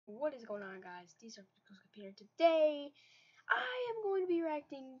What is going on, guys? Here today. I am going to be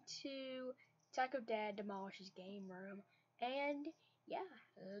reacting to Taco Dad Demolishes Game Room, and yeah,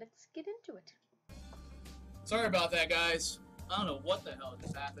 let's get into it. Sorry about that, guys. I don't know what the hell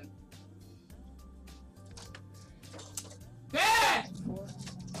just happened. Dad!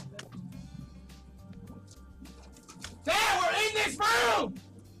 Dad, we're in this room!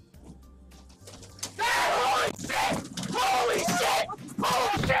 Dad, holy shit! Holy shit!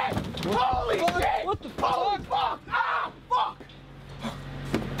 Holy shit! Holy shit! What the fuck? Holy fuck! Ah, fuck!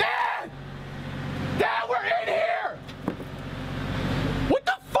 Dad! Dad, we're in here! What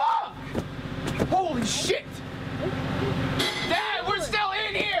the fuck? Holy shit! Dad, we're still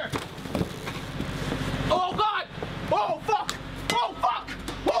in here! Oh god! Oh fuck! Oh fuck!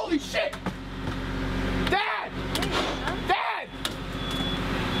 Holy shit! Dad! Dad!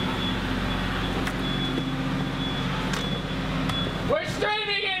 We're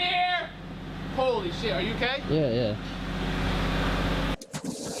streaming in here! Holy shit, are you okay? Yeah.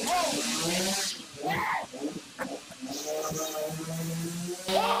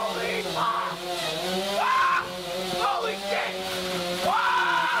 Holy fuck! Ah! Holy shit!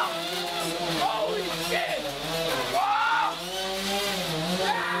 Wow! Holy shit! Wow!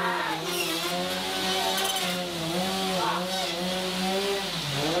 Ah!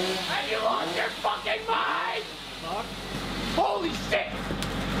 Have you lost your fucking mind? Fuck. Holy shit!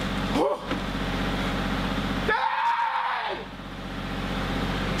 Dad!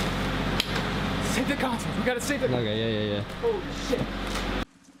 Save the console. We gotta save the. Okay, yeah. Holy shit!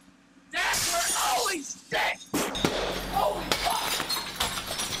 That's where. Holy shit! Holy fuck!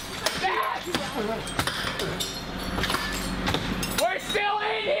 Dad! We're still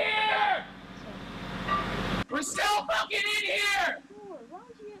in here! We're still fucking in here! Why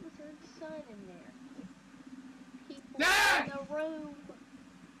would you get the sun in there? People Dad! in the room.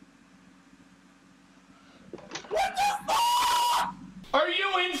 What the fuck? Are you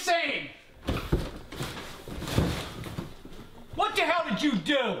insane? What the hell did you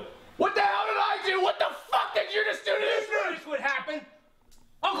do? What the hell did I do? What the fuck did you just do to this You room? noticed what happened?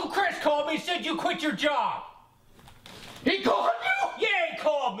 Uncle Chris called me and said you quit your job. He called you? Yeah, he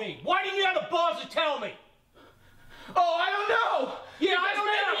called me. Why didn't you have the balls to tell me? Oh, I don't know. Yeah, I Because don't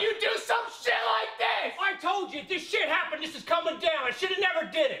maybe know. you do some shit like this. I told you, if this shit happened, this is coming down. I should have never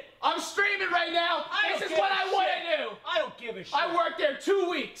did it. I'm streaming right now. I This don't is give what a I want shit. to do. I don't give a shit. I worked there 2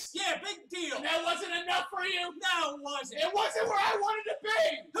 weeks. Yeah, big deal. And that wasn't enough for you? No, it wasn't. It wasn't where I wanted to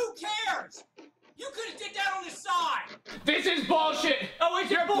be. Who cares? You could have did that on the side. This is bullshit. Oh, is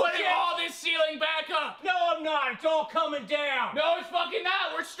it You're bullshit? putting all this ceiling back up. No, I'm not. It's all coming down. No, it's fucking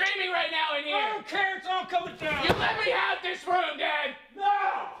not. We're streaming right now in I here. don't care. It's all coming down. You let me have this room, Dad.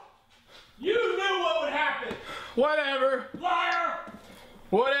 No! You knew what would happen. Whatever. Liar!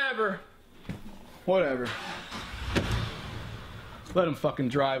 Whatever. Whatever. Let him fucking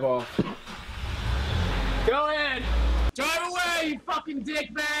drive off. Go ahead. Drive away, you fucking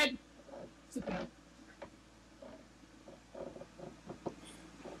dickbag. Sit down.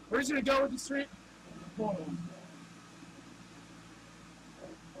 Where's he gonna go with the street? Hold on.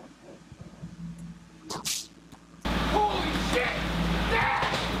 Holy shit! Dad!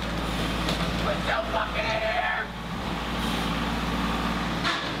 We're still fucking in here!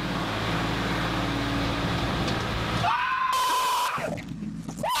 Ah!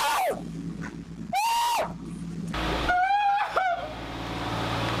 Woo!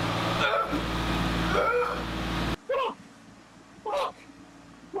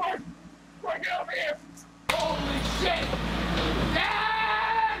 Get over here! Holy shit!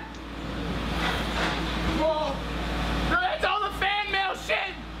 Dad! Whoa! That's all the fan mail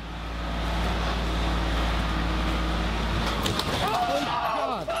shit! Oh,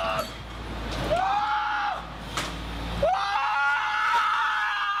 God. fuck! Ah!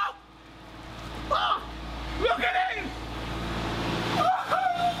 Ah! Fuck! Look at him!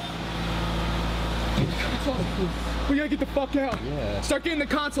 We gotta get the fuck out. Yeah. Start getting the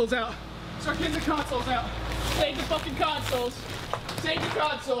consoles out. Start getting the consoles out. Save the fucking consoles. Save the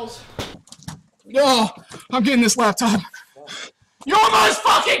consoles. Oh, I'm getting this laptop. You almost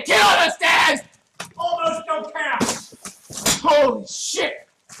fucking killed us, Dad! Almost don't count. Holy shit!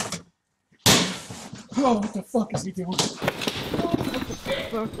 Oh, what the fuck is he doing? Oh, what the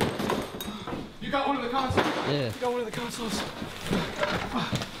shit? You got one of the consoles? Yeah. You got one of the consoles?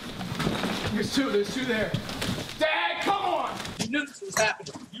 There's two there. Dad, come on! You knew this was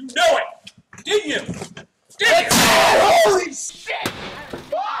happening. You know it. Didn't you? Did you? Holy shit!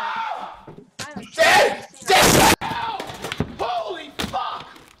 Ah! Dad! Dad! Ow! Holy fuck!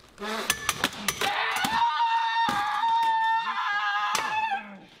 Dad!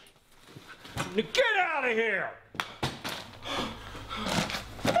 Now get out of here!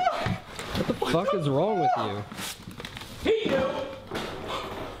 What the fuck is wrong with you? He knew!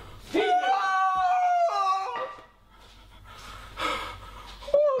 He knew!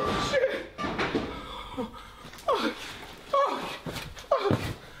 Oh shit!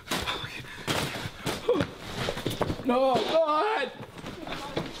 No, God!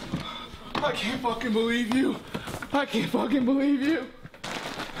 I can't fucking believe you. I can't fucking believe you.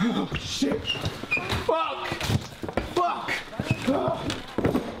 Oh shit! Fuck! Fuck!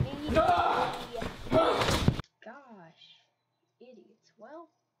 Gosh, idiots. Well,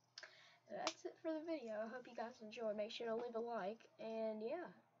 that's it for the video. I hope you guys enjoyed. Make sure to leave a like, and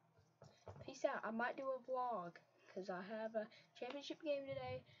yeah, peace out. I might do a vlog because I have a championship game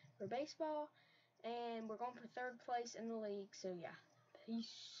today for baseball, and we're going for 3rd place in the league. So yeah,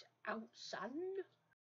 peace out, son.